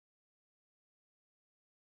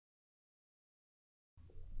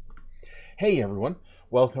Hey everyone,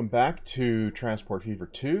 welcome back to Transport Fever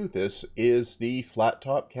 2. This is the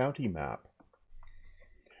Flattop County map.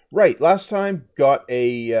 Right, last time got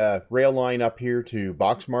a rail line up here to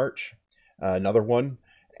Boxmarch, another one,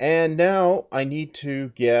 and now I need to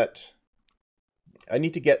get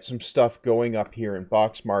some stuff going up here in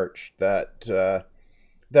Boxmarch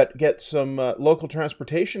that gets some local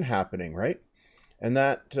transportation happening, right? And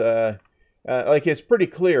that like, it's pretty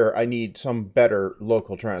clear I need some better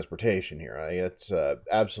local transportation here. It's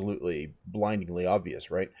absolutely blindingly obvious,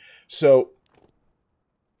 right? So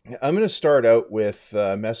I'm going to start out with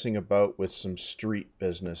messing about with some street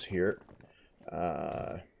business here.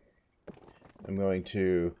 I'm going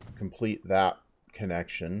to complete that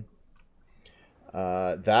connection.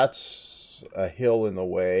 That's a hill in the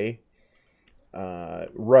way.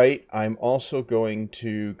 Right, I'm also going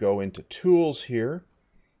to go into tools here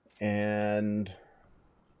and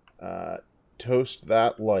toast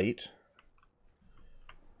that light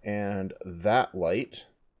and that light.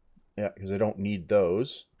 Yeah, because I don't need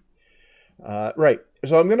those. Right,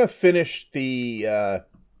 so I'm going to finish the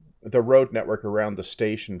road network around the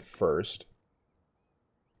station first.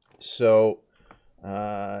 So,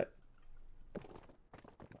 no,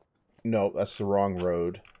 that's the wrong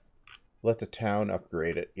road. Let the town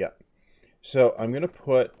upgrade it. Yeah. So I'm going to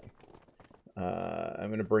put... I'm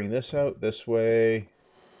going to bring this out this way.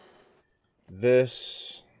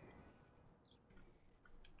 This.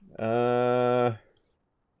 Well,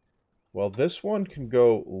 this one can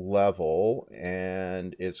go level,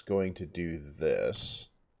 and it's going to do this.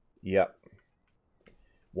 Yep.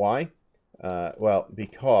 Why? Well,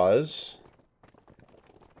 because...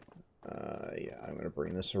 yeah, I'm going to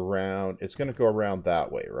bring this around. It's going to go around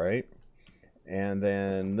that way, right? And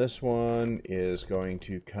then this one is going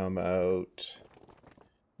to come out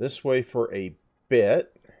this way for a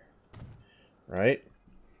bit, right?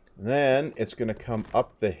 And then it's going to come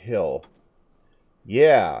up the hill.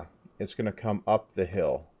 Yeah, it's going to come up the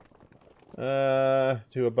hill. To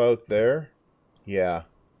about there. Yeah.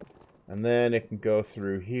 And then it can go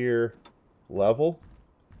through here, level.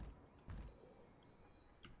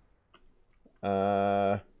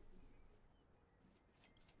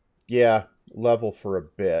 Yeah, level for a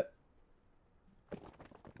bit.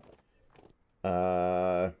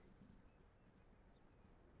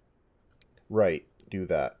 Right, do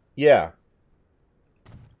that. Yeah.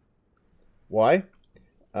 Why?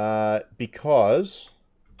 Because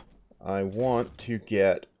I want to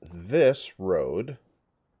get this road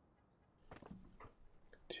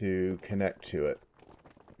to connect to it.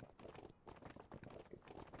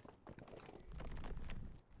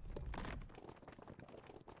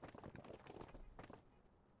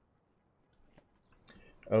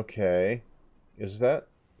 Okay. Is that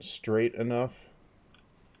straight enough?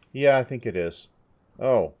 Yeah, I think it is.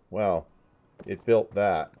 Oh, well, it built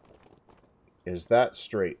that. Is that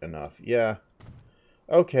straight enough? Yeah.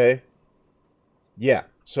 Okay. Yeah,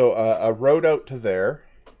 so a road out to there.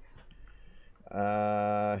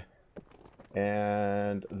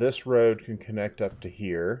 And this road can connect up to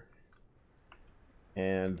here.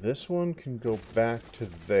 And this one can go back to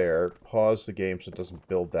there. Pause the game so it doesn't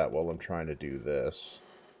build that while I'm trying to do this.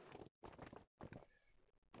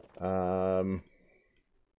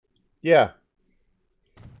 Yeah.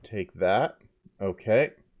 Take that.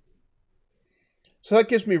 Okay. So that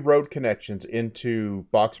gives me road connections into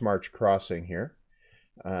Boxmarch Crossing here.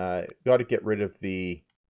 Got to get rid of the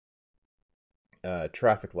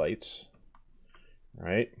traffic lights,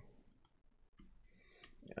 right?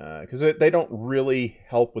 Because they don't really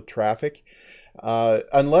help with traffic.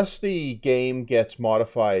 Unless the game gets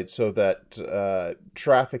modified so that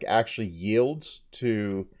traffic actually yields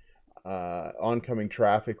to oncoming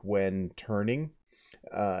traffic when turning,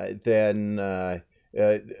 then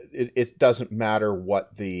it doesn't matter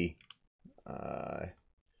what the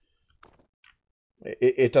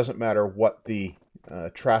it doesn't matter what the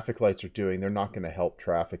traffic lights are doing. They're not going to help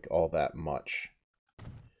traffic all that much.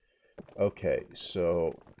 Okay,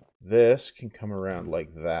 so this can come around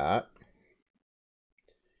like that.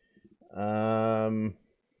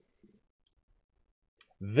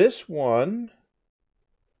 This one,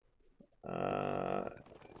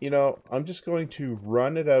 you know, I'm just going to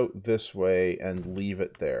run it out this way and leave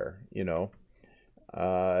it there, you know.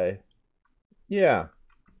 Yeah.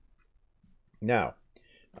 Now,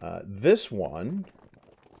 this one,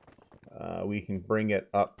 we can bring it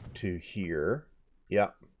up to here. Yeah.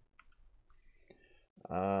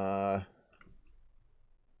 I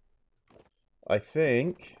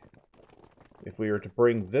think if we were to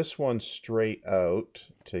bring this one straight out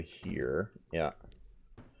to here, yeah.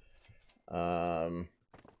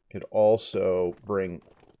 Could also bring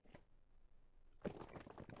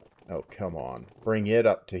Oh, come on. Bring it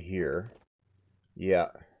up to here. Yeah.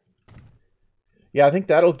 Yeah, I think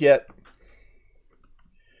that'll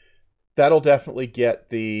definitely get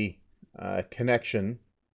the connection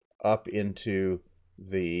up into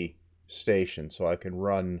the station so I can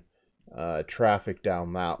run traffic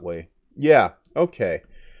down that way. Yeah, okay.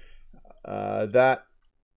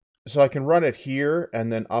 So I can run it here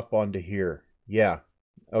and then up onto here. Yeah,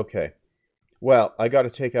 okay. Well, I got to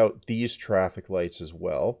take out these traffic lights as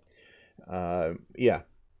well. Yeah.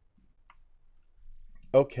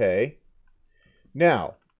 Okay.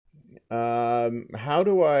 Now, how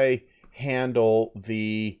do I handle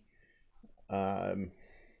the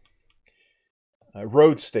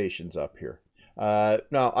road stations up here?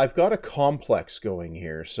 Now, I've got a complex going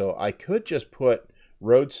here, so I could just put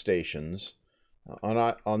road stations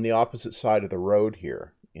on the opposite side of the road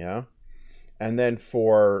here, yeah? And then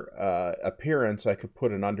for appearance, I could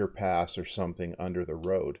put an underpass or something under the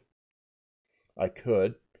road. I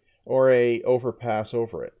could. Or a overpass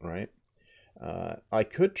over it, right? I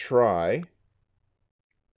could try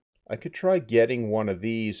getting one of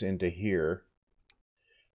these into here,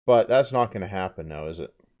 but that's not going to happen now, is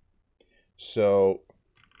it? So,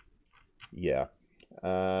 yeah.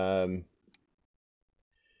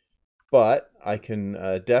 But I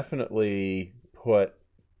can definitely put...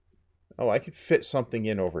 Oh, I could fit something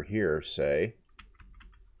in over here, say.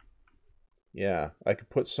 Yeah, I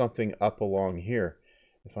could put something up along here.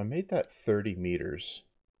 If I made that 30 meters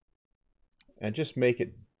and just make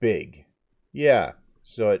it big. Yeah,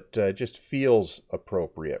 so it just feels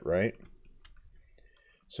appropriate, right?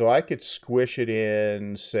 So I could squish it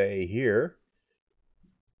in, say, here.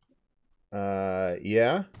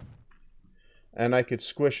 Yeah. And I could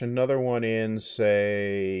squish another one in,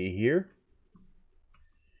 say, here.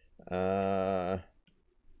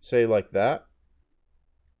 Say like that.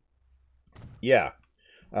 Yeah.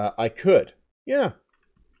 I could. Yeah.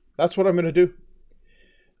 That's what I'm going to do.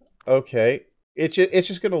 Okay. It's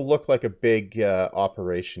just going to look like a big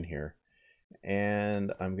operation here.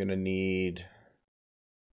 And I'm going to need...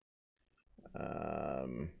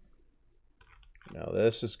 now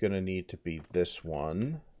this is going to need to be this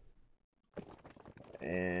one.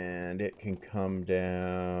 And it can come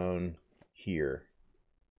down here.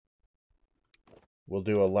 We'll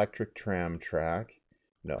do electric tram track.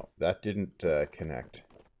 No, that didn't connect.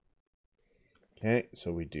 Okay,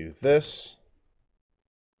 so we do this.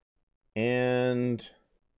 And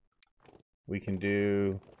we can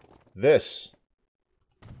do this.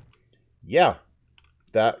 Yeah,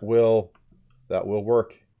 that will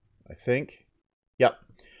work, I think. Yep.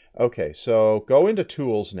 Okay, so go into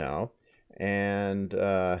tools now and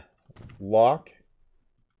lock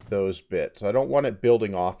those bits. I don't want it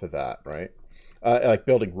building off of that, right? Like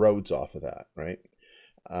building roads off of that, right?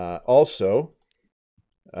 Also,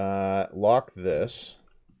 lock this.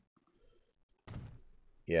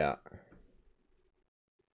 Yeah.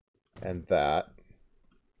 And that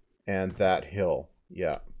hill.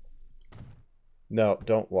 Yeah. No,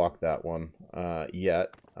 don't lock that one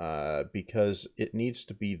yet, because it needs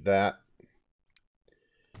to be that.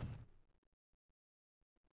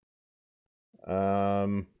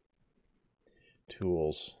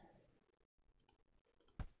 Tools.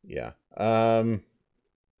 Yeah.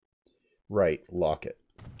 Right, lock it.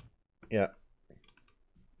 Yeah.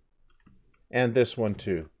 And this one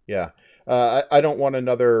too. Yeah. I don't want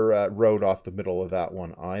another road off the middle of that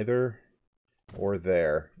one either. Or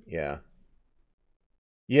there. Yeah.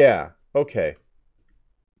 Yeah. Okay.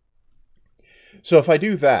 So if I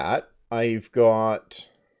do that, I've got...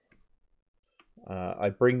 I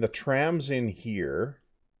bring the trams in here.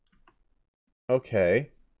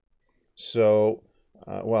 Okay. So,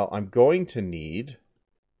 well, I'm going to need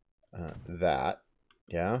that.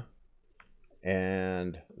 Yeah.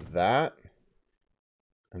 And that.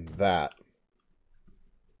 And that.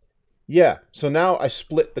 Yeah, so now I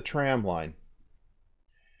split the tram line.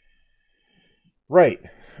 Right,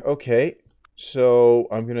 okay. So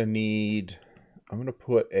I'm going to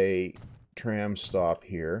put a tram stop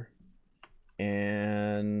here.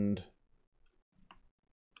 And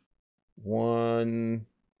one...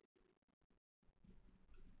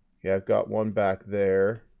 Okay, I've got one back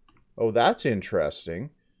there. Oh, that's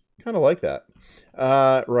interesting. Kind of like that.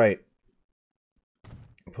 Right.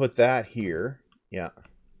 Put that here. Yeah.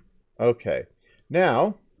 Okay.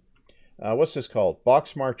 Now, what's this called?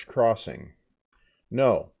 Boxmarch Crossing.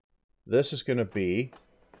 No. This is going to be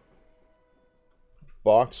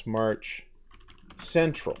Boxmarch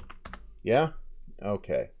Central. Yeah?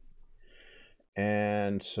 Okay.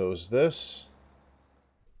 And so is this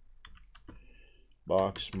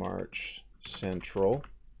Boxmarch Central.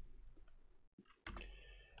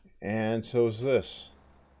 And so is this.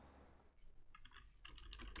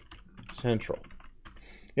 Central.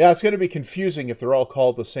 Yeah, it's going to be confusing if they're all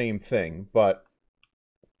called the same thing, but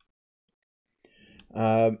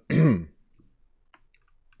as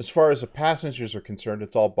far as the passengers are concerned,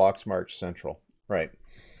 it's all Boxmarch Central. Right.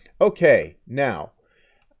 Okay, now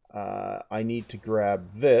I need to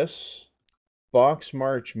grab this.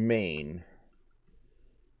 Boxmarch Main.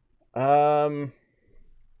 No.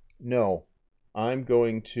 I'm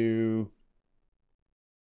going to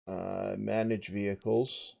manage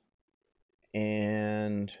vehicles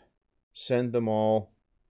and send them all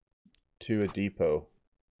to a depot.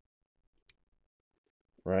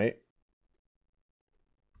 Right?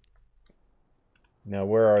 Now,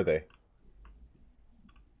 where are they?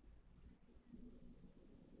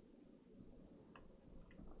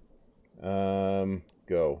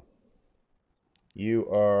 Go. You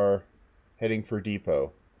are heading for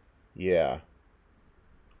depot. Yeah.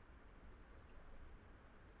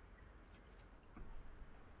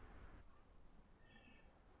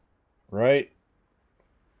 Right?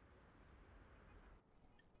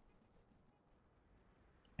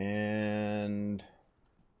 And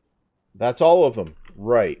that's all of them.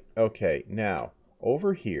 Right. Okay. Now,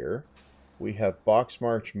 over here, we have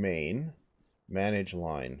Boxmarch Main, manage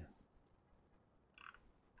line.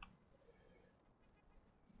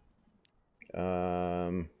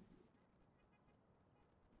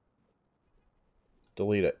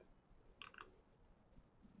 Delete it.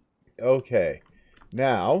 Okay.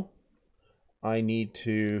 Now, I need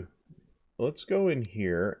to... Let's go in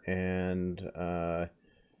here and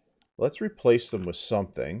let's replace them with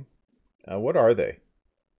something. What are they?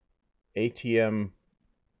 ATM...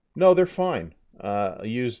 No, they're fine. I'll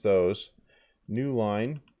use those. New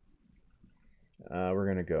line. We're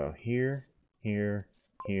going to go here, here,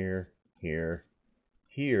 here, here,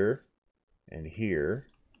 here, and here.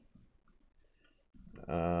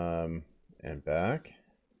 And back.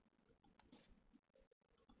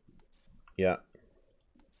 Yeah.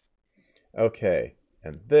 Okay.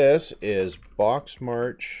 And this is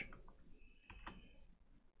Boxmarch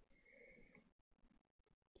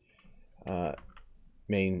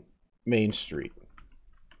Main Street.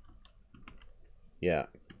 Yeah.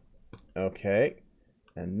 Okay.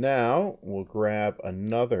 And now we'll grab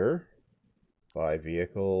another 5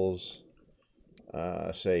 vehicles,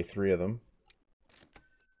 say 3 of them.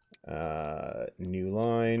 New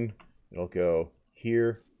line. It'll go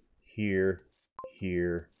here, here,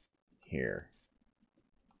 here, here.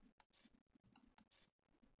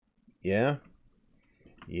 Yeah?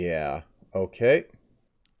 Yeah. Okay.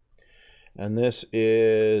 And this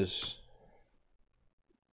is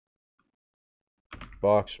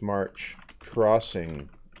Boxmarch Crossing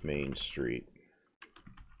Main Street.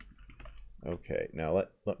 Okay, now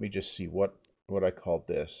let me just see what I called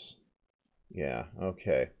this. Yeah,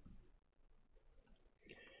 okay.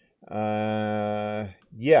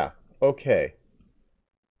 Yeah, okay.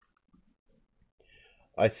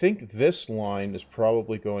 I think this line is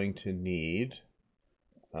probably going to need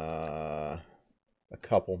a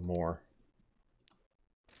couple more.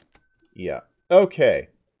 Yeah, okay.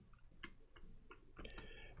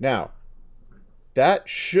 Now, that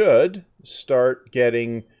should start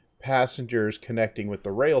getting passengers connecting with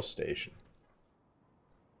the rail station.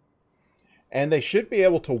 And they should be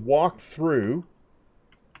able to walk through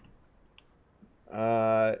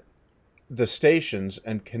the stations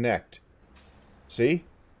and connect. See?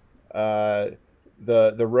 The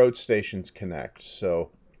road stations connect. So,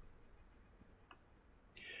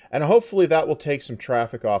 and hopefully that will take some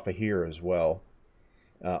traffic off of here as well,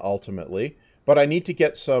 ultimately. But I need to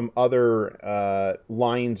get some other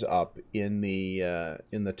lines up in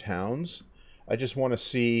the towns. I just want to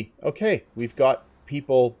see. Okay, we've got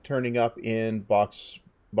people turning up in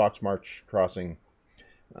Boxmarch Crossing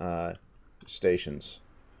stations.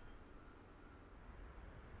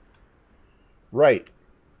 Right.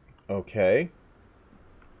 Okay.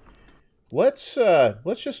 Let's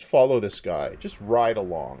just follow this guy. Just ride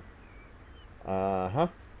along. Uh-huh.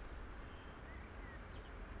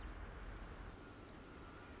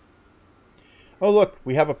 Oh, look,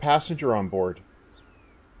 we have a passenger on board.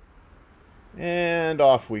 And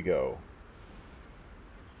off we go.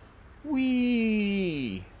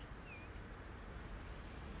 Whee!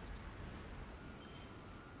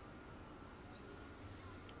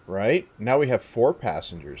 Right? Now we have 4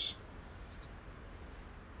 passengers.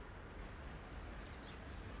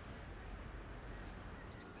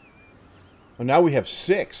 Oh, now we have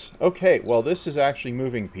 6. Okay, well, this is actually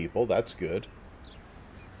moving people. That's good.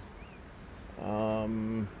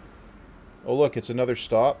 Oh, look, it's another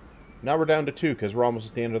stop. Now we're down to 2 because we're almost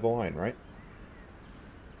at the end of the line, right?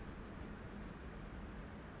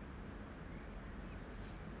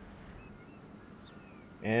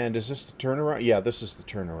 And is this the turnaround? Yeah, this is the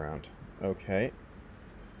turnaround. Okay.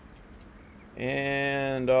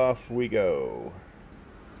 And off we go.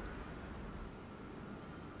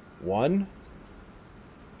 1.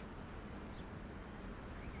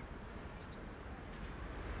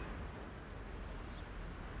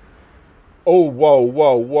 Oh, whoa,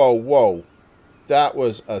 whoa, whoa, whoa. That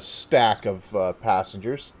was a stack of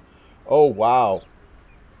passengers. Oh, wow.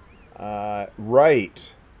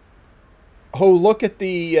 Right. Oh, look at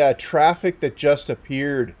the traffic that just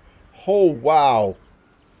appeared. Oh, wow.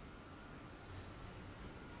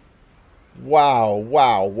 Wow,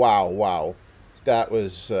 wow, wow, wow. That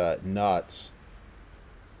was nuts.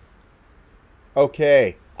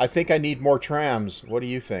 Okay, I think I need more trams. What do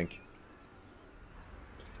you think?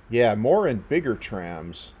 Yeah, more and bigger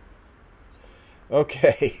trams.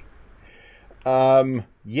 Okay.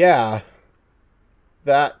 Yeah.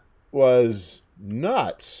 That was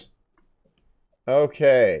nuts.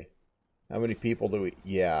 Okay. How many people do we...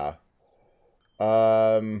 Yeah.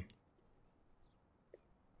 Um,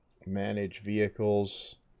 manage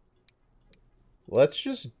vehicles. Let's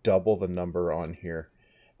just double the number on here.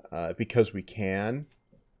 Because we can.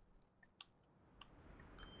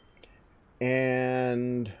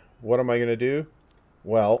 And what am I going to do?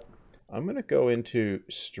 Well, I'm going to go into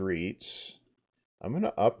streets. I'm going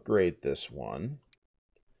to upgrade this one.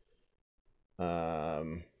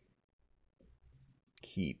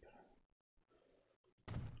 Keep.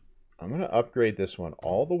 I'm going to upgrade this one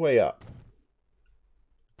all the way up.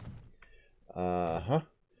 Uh-huh.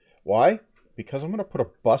 Why? Because I'm going to put a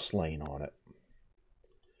bus lane on it.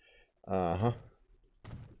 Uh-huh.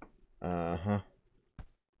 Uh-huh.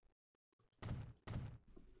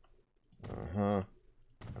 Uh-huh.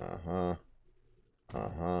 Uh-huh.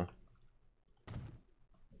 Uh-huh.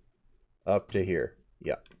 Up to here.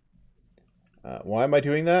 Yep. Why am I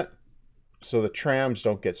doing that? So the trams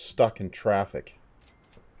don't get stuck in traffic.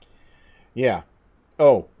 Yeah.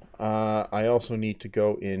 Oh, I also need to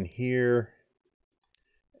go in here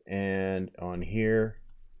and on here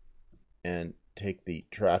and take the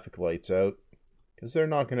traffic lights out because they're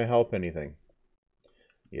not going to help anything.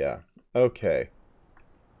 Yeah. Okay.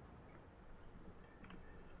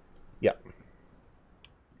 Yep.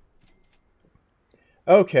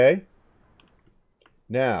 Okay.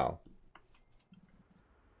 Now.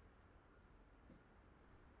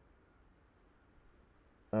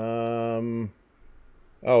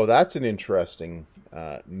 Oh, that's an interesting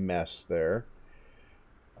mess there.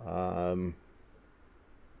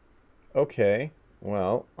 Okay.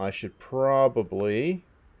 Well, I should probably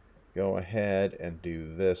go ahead and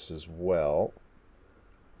do this as well.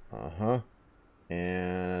 Uh-huh.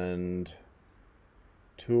 And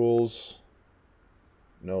tools.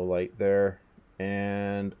 No light there.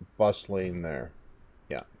 And bus lane there.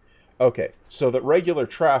 Yeah. Okay. So that regular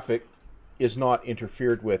traffic is not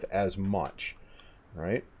interfered with as much.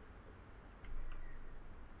 Right?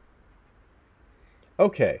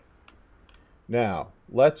 Okay. Now,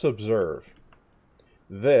 let's observe.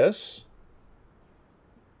 This.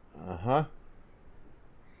 Uh-huh.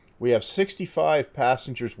 We have 65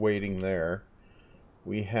 passengers waiting there.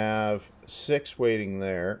 We have 6 waiting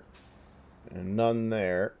there. And none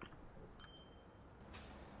there.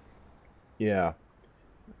 Yeah.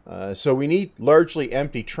 So we need largely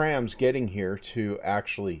empty trams getting here to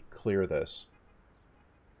actually clear this.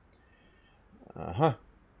 Uh-huh.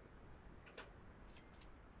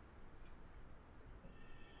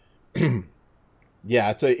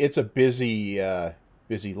 Yeah, it's a busy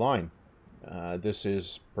busy line. This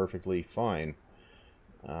is perfectly fine.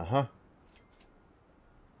 Uh-huh.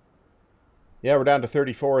 Yeah, we're down to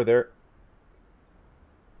 34 there.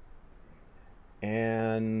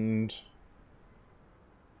 And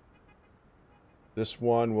this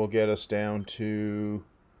one will get us down to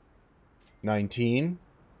 19.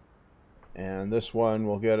 And this one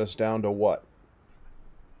will get us down to what?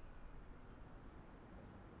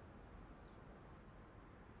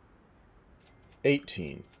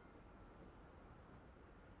 18.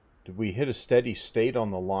 Did we hit a steady state on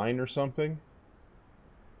the line or something?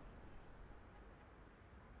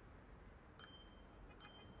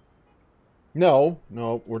 No,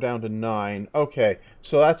 we're down to 9. Okay,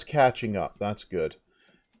 so that's catching up. That's good.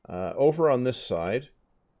 Over on this side.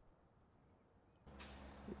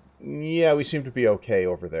 Yeah, we seem to be okay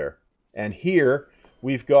over there. And here,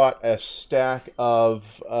 we've got a stack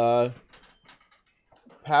of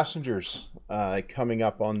passengers coming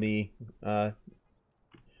up on the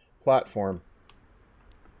platform.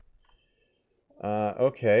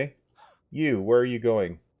 Okay. You, where are you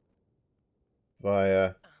going?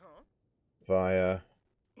 Via... Via...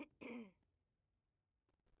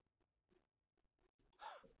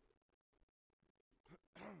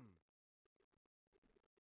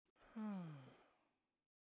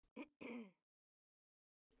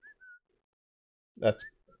 That's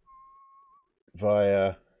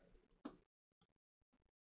via...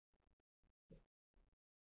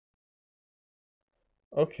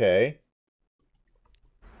 Okay.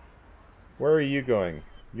 Where are you going?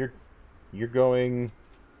 You're going...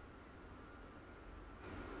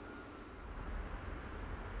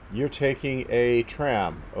 You're taking a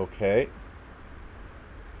tram. Okay.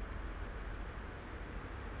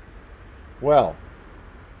 Well,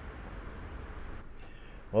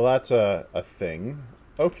 that's a thing.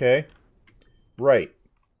 Okay. Right.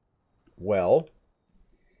 Well,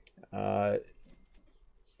 uh,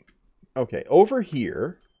 okay. Over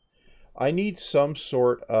here, I need some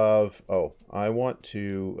sort of... Oh, I want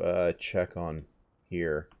to check on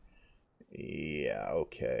here. Yeah,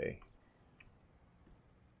 okay.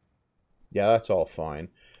 Yeah, that's all fine.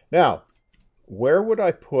 Now, where would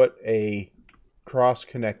I put a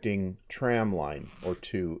cross-connecting tram line or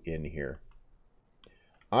two in here?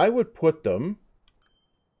 I would put them...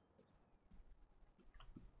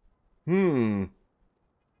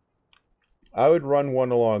 I would run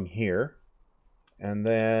one along here, and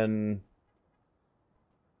then...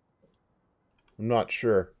 I'm not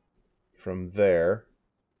sure from there,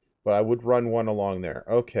 but I would run one along there.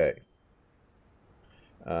 Okay.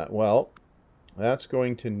 Well, that's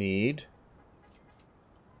going to need...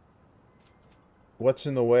 What's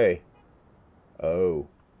in the way? Oh.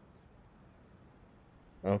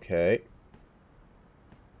 Okay.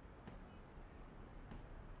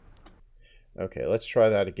 Okay, let's try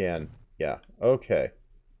that again. Yeah, okay.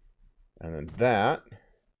 And then that.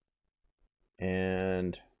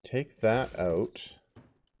 And take that out.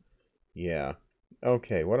 Yeah.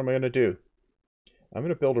 Okay, what am I going to do? I'm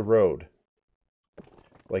going to build a road.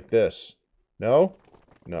 Like this. No?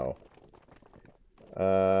 No.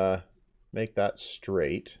 Make that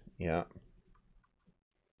straight. Yeah.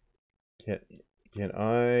 Can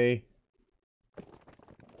I...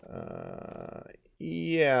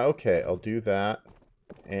 yeah, okay, I'll do that.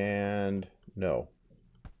 And no.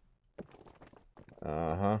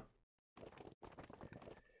 Uh-huh.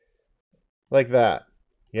 Like that.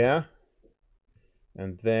 Yeah?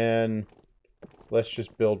 And then let's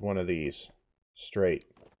just build one of these. Straight.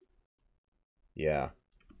 Yeah.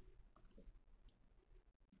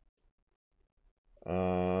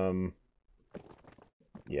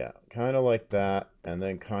 Yeah, kind of like that, and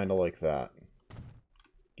then kind of like that.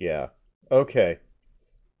 Yeah. Okay.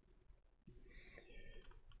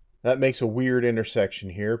 That makes a weird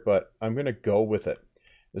intersection here, but I'm going to go with it.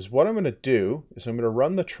 Is what I'm going to do is I'm going to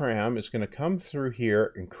run the tram. It's going to come through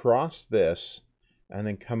here and cross this and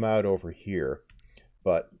then come out over here.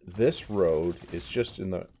 But this road is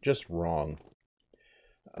just wrong.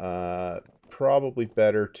 Probably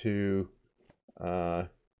better to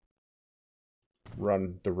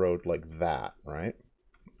run the road like that, right?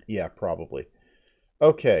 Yeah, probably.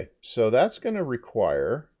 Okay, so that's going to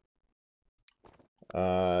require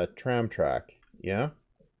tram track, yeah?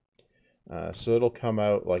 So it'll come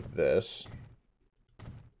out like this.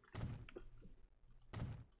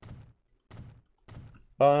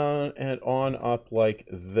 And on up like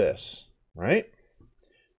this, right?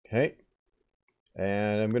 Okay.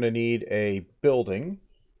 And I'm going to need a building.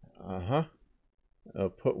 Uh-huh. I'll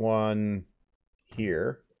put one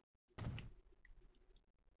here.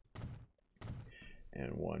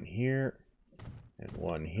 And one here. And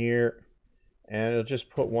one here. And I'll just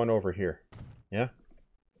put one over here. Yeah?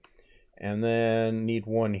 And then need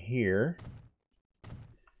one here.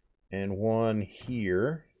 And one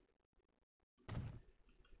here.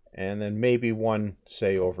 And then maybe one,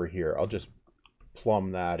 say, over here. I'll just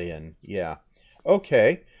plumb that in. Yeah.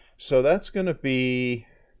 Okay. So that's going to be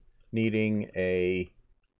needing a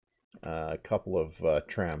couple of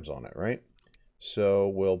trams on it, right? So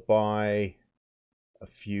we'll buy a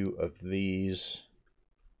few of these.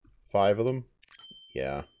 5 of them?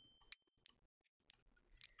 Yeah.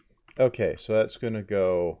 Okay, so that's going to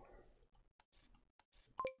go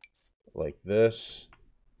like this.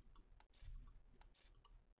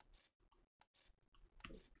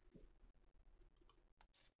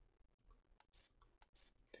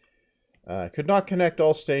 Could not connect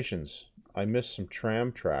all stations. I missed some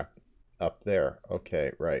tram track up there.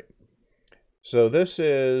 Okay, right. So this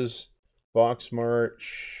is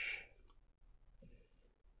Boxmarch.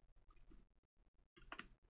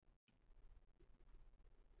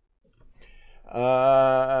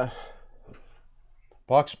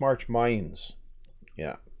 Boxmarch Mines.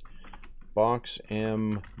 Yeah. Box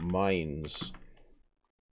M Mines.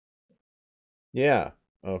 Yeah.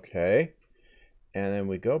 Okay. And then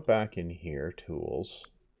we go back in here, tools,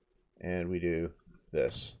 and we do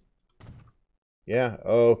this. Yeah,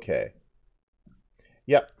 okay.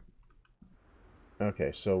 Yep.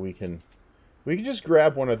 Okay, so we can just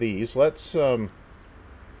grab one of these. Let's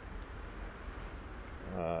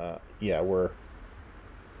yeah, we're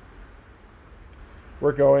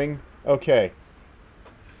going. Okay.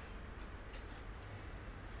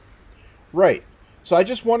 Right. So I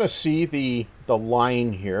just want to see the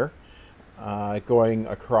line here going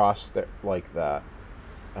across there like that.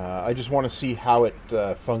 I just want to see how it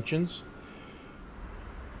functions.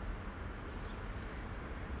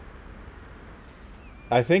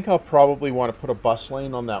 I think I'll probably want to put a bus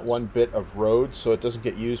lane on that one bit of road so it doesn't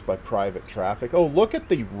get used by private traffic. Oh, look at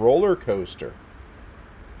the roller coaster.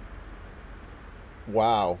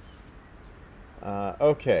 Wow.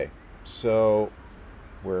 Okay, so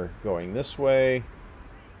we're going this way.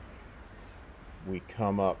 We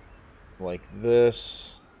come up like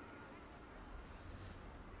this.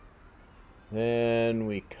 Then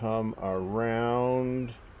we come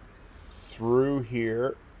around through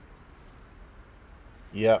here.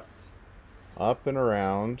 Yep. Up and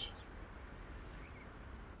around.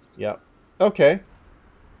 Yep. Okay.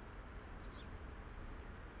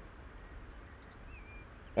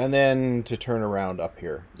 And then to turn around up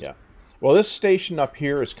here. Yeah. Well, this station up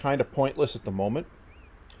here is kind of pointless at the moment,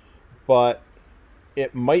 but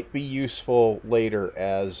it might be useful later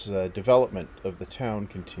as development of the town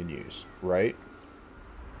continues, right?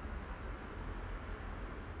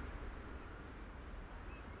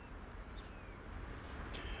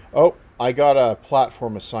 Oh, I got a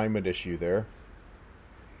platform assignment issue there.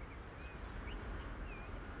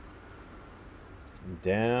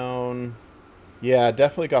 Down. Yeah,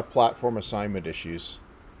 definitely got platform assignment issues.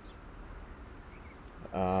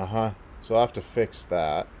 Uh-huh. So I'll have to fix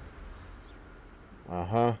that.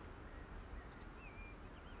 Uh-huh.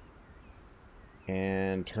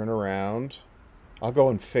 And turn around. I'll go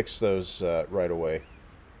and fix those right away.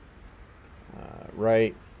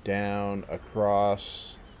 Right, down,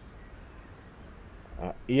 across.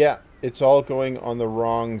 Yeah, it's all going on the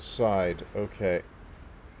wrong side. Okay.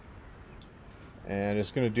 And it's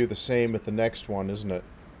going to do the same at the next one, isn't it?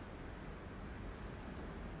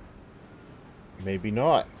 Maybe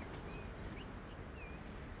not.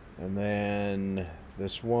 And then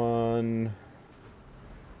this one.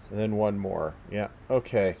 And then one more. Yeah,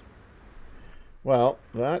 okay. Well,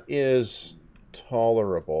 that is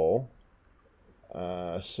tolerable.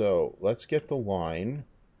 So let's get the line.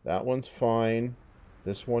 That one's fine.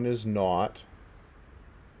 This one is not.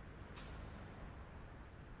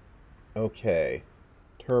 Okay.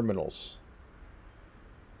 Terminals.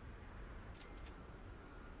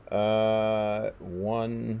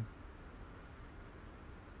 One.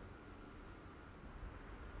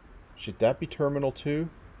 Should that be Terminal 2?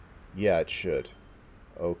 Yeah, it should.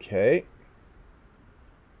 Okay.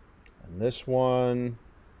 And this one.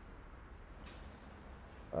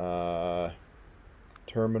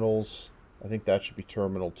 Terminals. I think that should be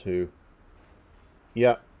Terminal 2.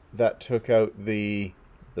 Yep, that took out the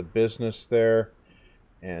business there.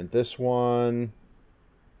 And this one.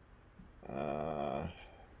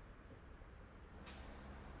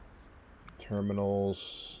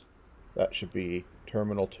 Terminals. That should be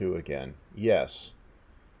Terminal 2 again. Yes.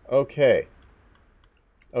 Okay.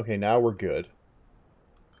 Okay, now we're good.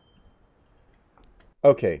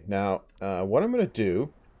 Okay, now what I'm going to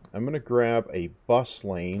do, I'm going to grab a bus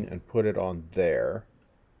lane and put it on there,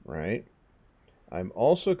 right? I'm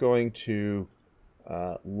also going to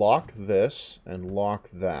lock this and lock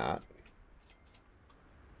that.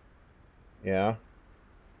 Yeah?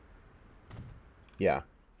 Yeah.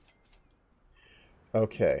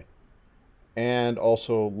 Okay. And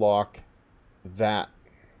also lock that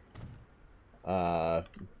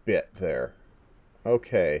bit there.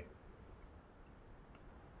 Okay.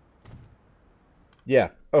 Yeah,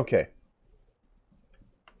 okay.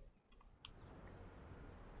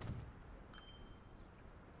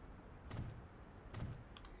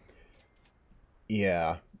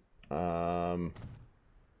 Yeah.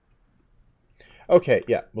 Okay,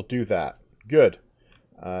 yeah, we'll do that. Good.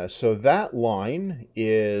 So that line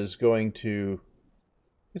is going to...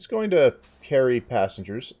 It's going to carry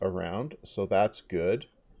passengers around, so that's good.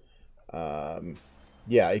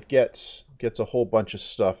 Yeah, it gets a whole bunch of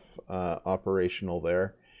stuff operational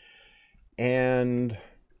there. And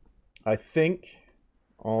I think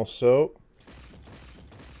also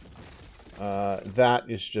that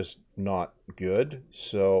is just not good.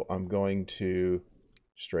 So I'm going to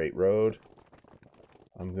straight road.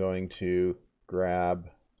 I'm going to grab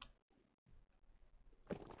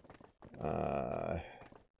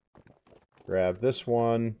this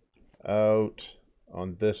one out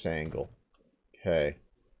on this angle. Okay.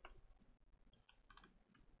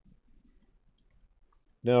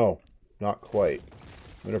 No. not quite.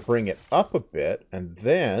 I'm going to bring it up a bit, and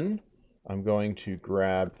then I'm going to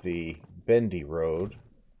grab the bendy road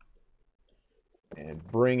and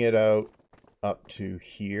bring it out up to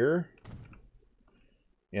here.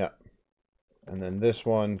 Yeah. And then this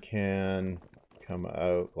one can come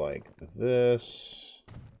out like this.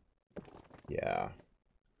 Yeah.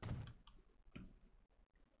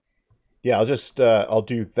 Yeah, I'll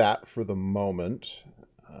do that for the moment.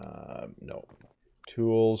 No.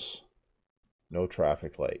 Tools. No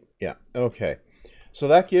traffic light. Yeah, okay. So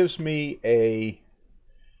that gives me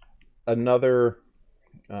another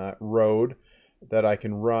road that I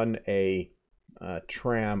can run a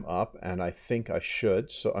tram up, and I think I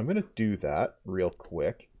should. So I'm going to do that real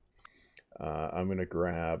quick. I'm going to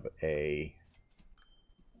grab a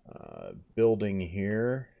building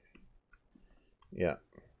here. Yeah.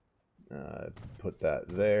 Put that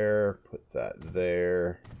there. Put that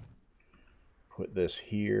there. Put this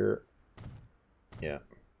here. Yeah.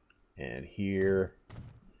 And here.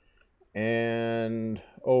 And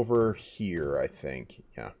over here, I think.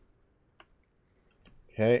 Yeah.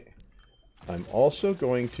 Okay. I'm also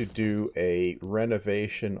going to do a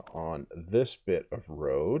renovation on this bit of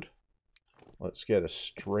road. Let's get a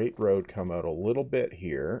straight road come out a little bit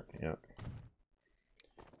here. Yeah.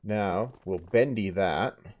 Now, we'll bendy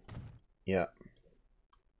that. Yeah.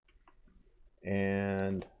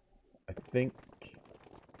 And I think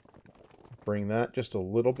bring that just a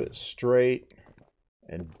little bit straight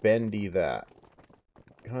and bendy that.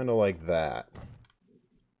 Kind of like that.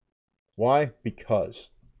 Why? Because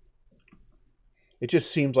it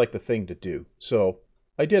just seems like the thing to do. So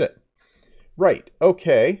I did it. Right.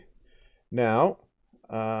 Okay. Now,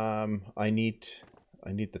 I need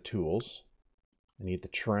the tools. I need the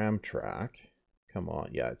tram track. Come on.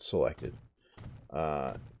 Yeah, it's selected.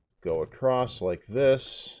 Go across like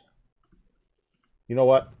this. You know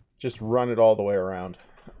what? Just run it all the way around.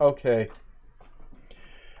 Okay.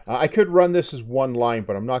 I could run this as one line,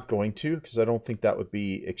 but I'm not going to because I don't think that would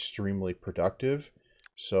be extremely productive.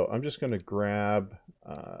 So I'm just going to grab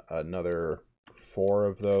another 4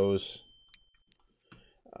 of those.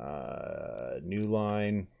 New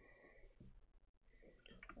line.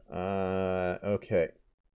 Okay.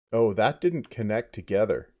 Oh, that didn't connect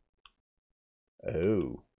together.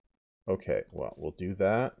 Oh. Okay, well, we'll do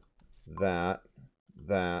that, that, and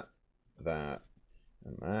that,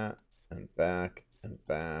 and back, and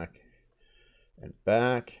back, and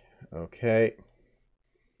back. Okay.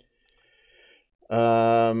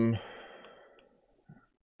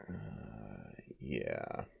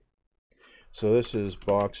 Yeah. So this is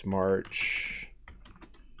Boxmarch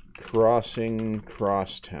crossing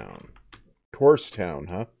Crosstown. Courstown,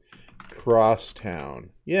 huh? Crosstown.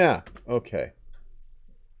 Yeah, okay.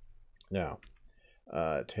 Now,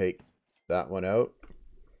 take that one out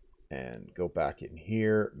and go back in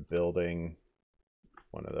here, building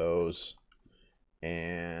one of those.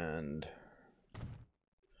 And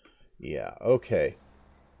yeah, okay.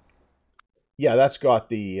 Yeah, that's got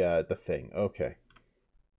the thing. Okay.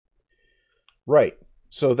 Right.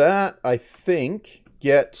 So that, I think,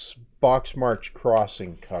 gets Boxmarch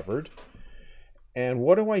Crossing covered. And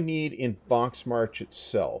what do I need in Boxmarch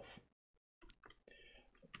itself?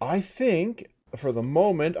 I think, for the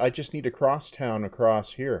moment, I just need a crosstown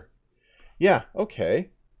across here. Yeah, okay.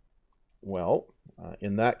 Well,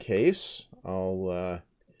 in that case, I'll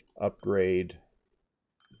upgrade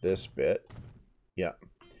this bit. Yeah.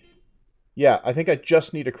 Yeah, I think I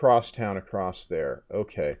just need a crosstown across there.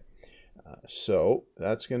 Okay. So,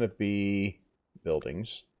 that's going to be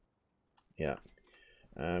buildings. Yeah.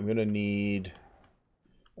 I'm going to need...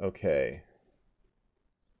 Okay.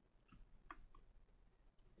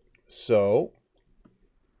 So,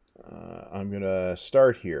 I'm going to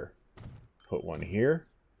start here. Put one here.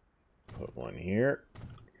 Put one here.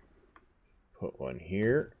 Put one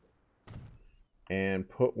here. And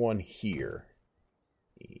put one here.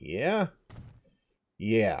 Yeah.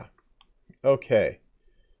 Yeah. Okay.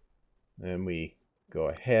 Then we go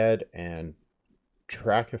ahead and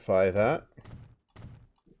trackify that.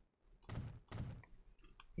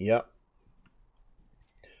 Yep.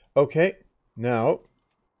 Okay. Now,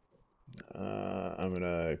 I'm going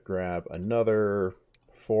to grab another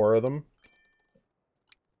 4 of them.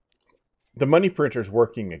 The money printer's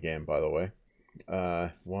working again, by the way.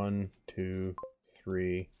 1, 2,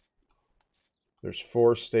 3. There's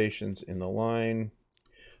 4 stations in the line.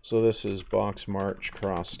 So this is Boxmarch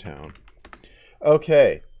Crosstown.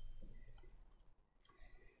 Okay.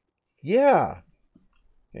 Yeah.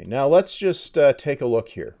 Okay, now let's just take a look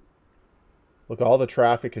here. Look, all the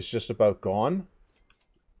traffic is just about gone.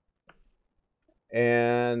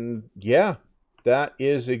 And yeah, That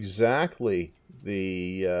is exactly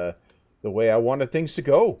the way I wanted things to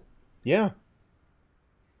go. Yeah,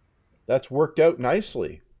 that's worked out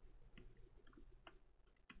nicely.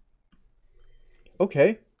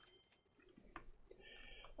 Okay.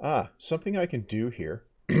 Something I can do here.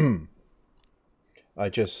 I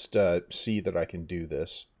just see that I can do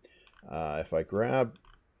this. If I grab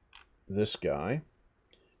this guy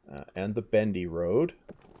and the bendy road,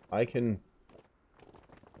 I can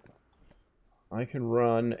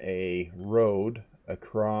run a road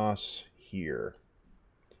across here.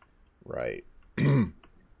 Right.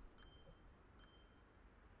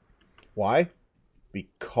 Why?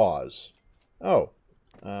 Because. Oh.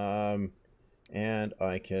 And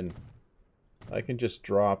I can just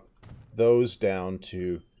drop those down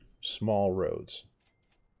to small roads.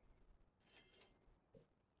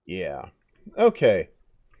 Yeah. Okay.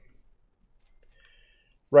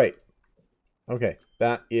 Right. Okay.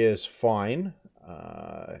 That is fine.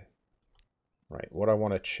 Right. What I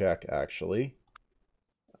want to check, actually.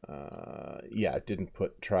 Yeah, it didn't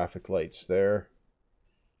put traffic lights there.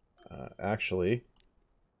 Actually.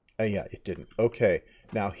 Yeah, it didn't. Okay.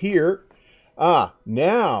 Now here.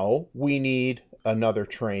 Now we need another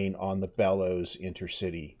train on the Bellows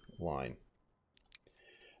intercity line.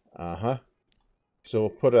 So we'll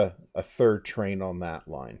put a third train on that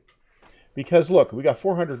line. Because, look, we got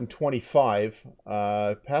 425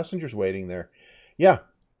 passengers waiting there. Yeah.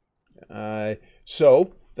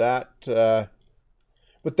 So that...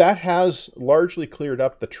 but that has largely cleared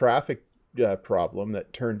up the traffic problem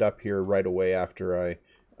that turned up here right away after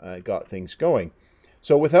I got things going.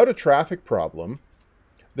 So without a traffic problem,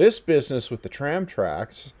 this business with the tram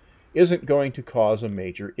tracks isn't going to cause a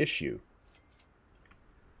major issue.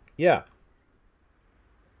 Yeah.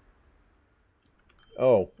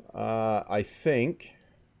 Oh, I think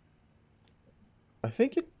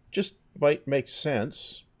it just might make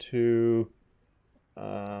sense to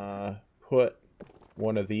put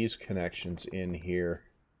one of these connections in here.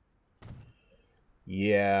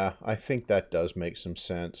 Yeah, I think that does make some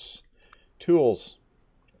sense. Tools.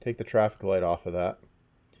 Take the traffic light off of that.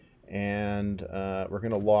 And we're going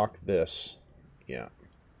to lock this. Yeah.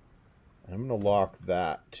 I'm going to lock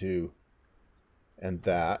that too. And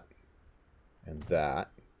that. And that.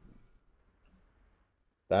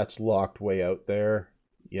 That's locked way out there.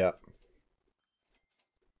 Yep.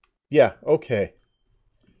 Yeah, okay.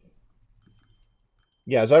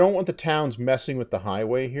 Yeah, as I don't want the towns messing with the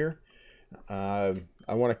highway here.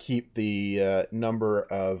 I want to keep the number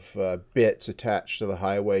of bits attached to the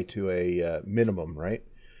highway to a minimum, right?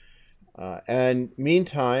 And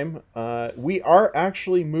meantime, we are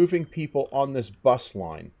actually moving people on this bus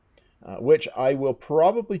line, which I will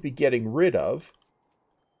probably be getting rid of.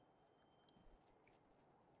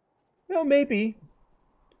 Well, maybe.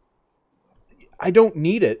 I don't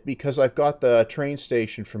need it because I've got the train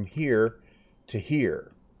station from here to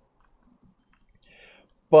here.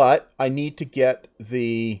 But I need to get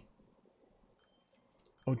the...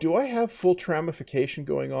 Oh, do I have full tramification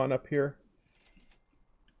going on up here?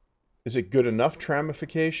 Is it good enough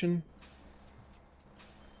tramification?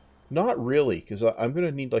 Not really, because I'm going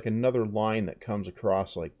to need like another line that comes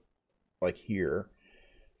across like here.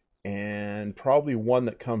 And probably one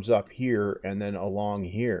that comes up here and then along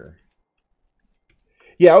here.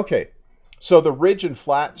 Yeah, okay. So the ridge and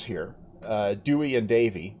flats here, Dewey and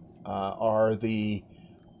Davy, are the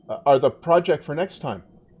project for next time.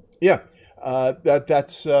 Yeah,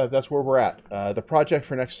 that's where we're at. The project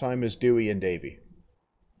for next time is Dewey and Davy.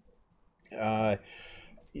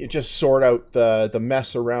 You just sort out the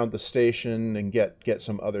mess around the station and get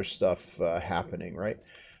some other stuff happening, right?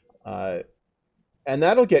 And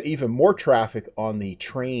that'll get even more traffic on the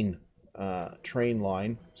train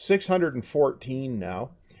line. 614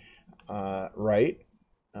 now, right?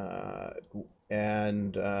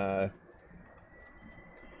 And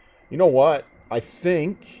you know what? I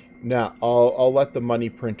think now I'll let the money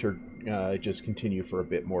printer just continue for a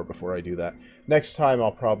bit more before I do that. Next time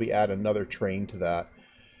I'll probably add another train to that.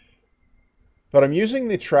 But I'm using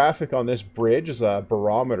the traffic on this bridge as a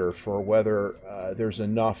barometer for whether there's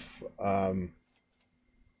enough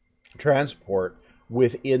transport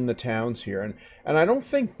within the towns here. And I don't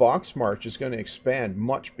think Boxmarch is going to expand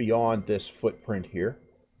much beyond this footprint here.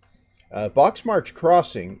 Boxmarch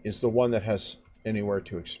Crossing is the one that has anywhere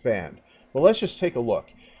to expand. Well, let's just take a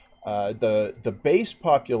look. The base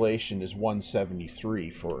population is 173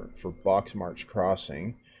 for Boxmarch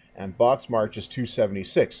Crossing, and Boxmarch is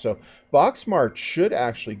 276. So Boxmarch should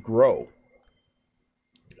actually grow.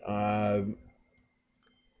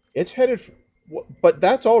 It's headed, but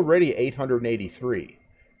that's already 883.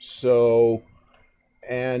 So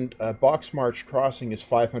and Boxmarch Crossing is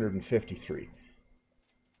 553.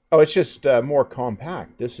 Oh, it's just more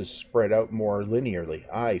compact. This is spread out more linearly.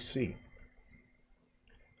 I see.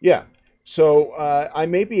 Yeah. So I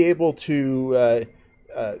may be able to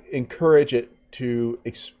encourage it to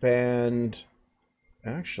expand.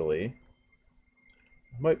 Actually,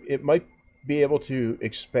 it might be able to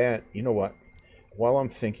expand. You know what? While I'm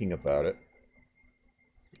thinking about it,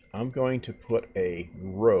 I'm going to put a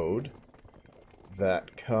road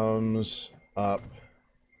that comes up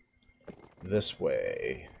this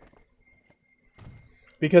way.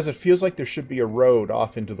 Because it feels like there should be a road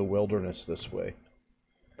off into the wilderness this way.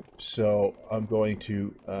 So I'm going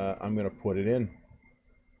to put it in.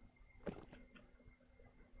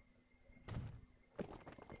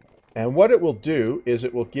 And what it will do is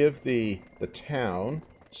it will give the town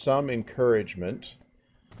some encouragement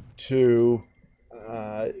to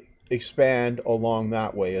expand along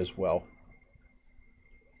that way as well.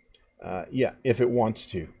 Yeah, if it wants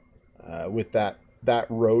to, with that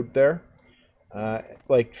road there.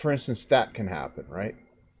 Like, for instance, that can happen, right?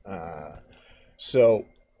 So,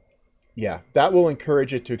 yeah, that will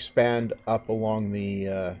encourage it to expand up along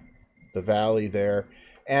the valley there.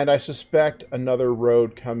 And I suspect another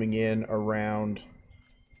road coming in around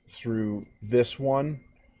through this one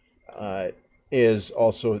is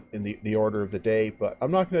also in the order of the day, but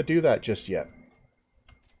I'm not going to do that just yet,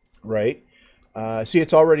 right? See,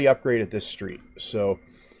 it's already upgraded this street, so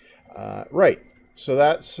right. So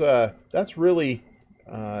that's really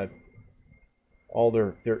all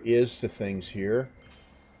there is to things here.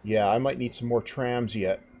 Yeah, I might need some more trams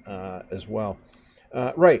yet as well.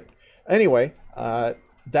 Right. Anyway,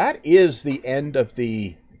 that is the end of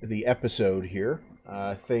the episode here.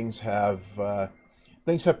 Things have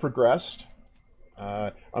progressed.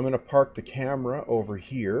 I'm going to park the camera over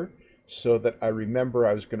here so that I remember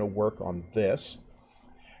I was going to work on this.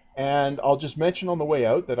 And I'll just mention on the way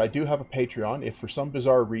out that I do have a Patreon. If for some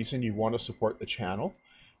bizarre reason you want to support the channel,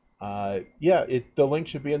 yeah, the link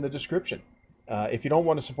should be in the description. If you don't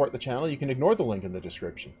want to support the channel, you can ignore the link in the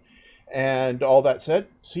description. And all that said,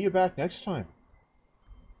 see you back next time.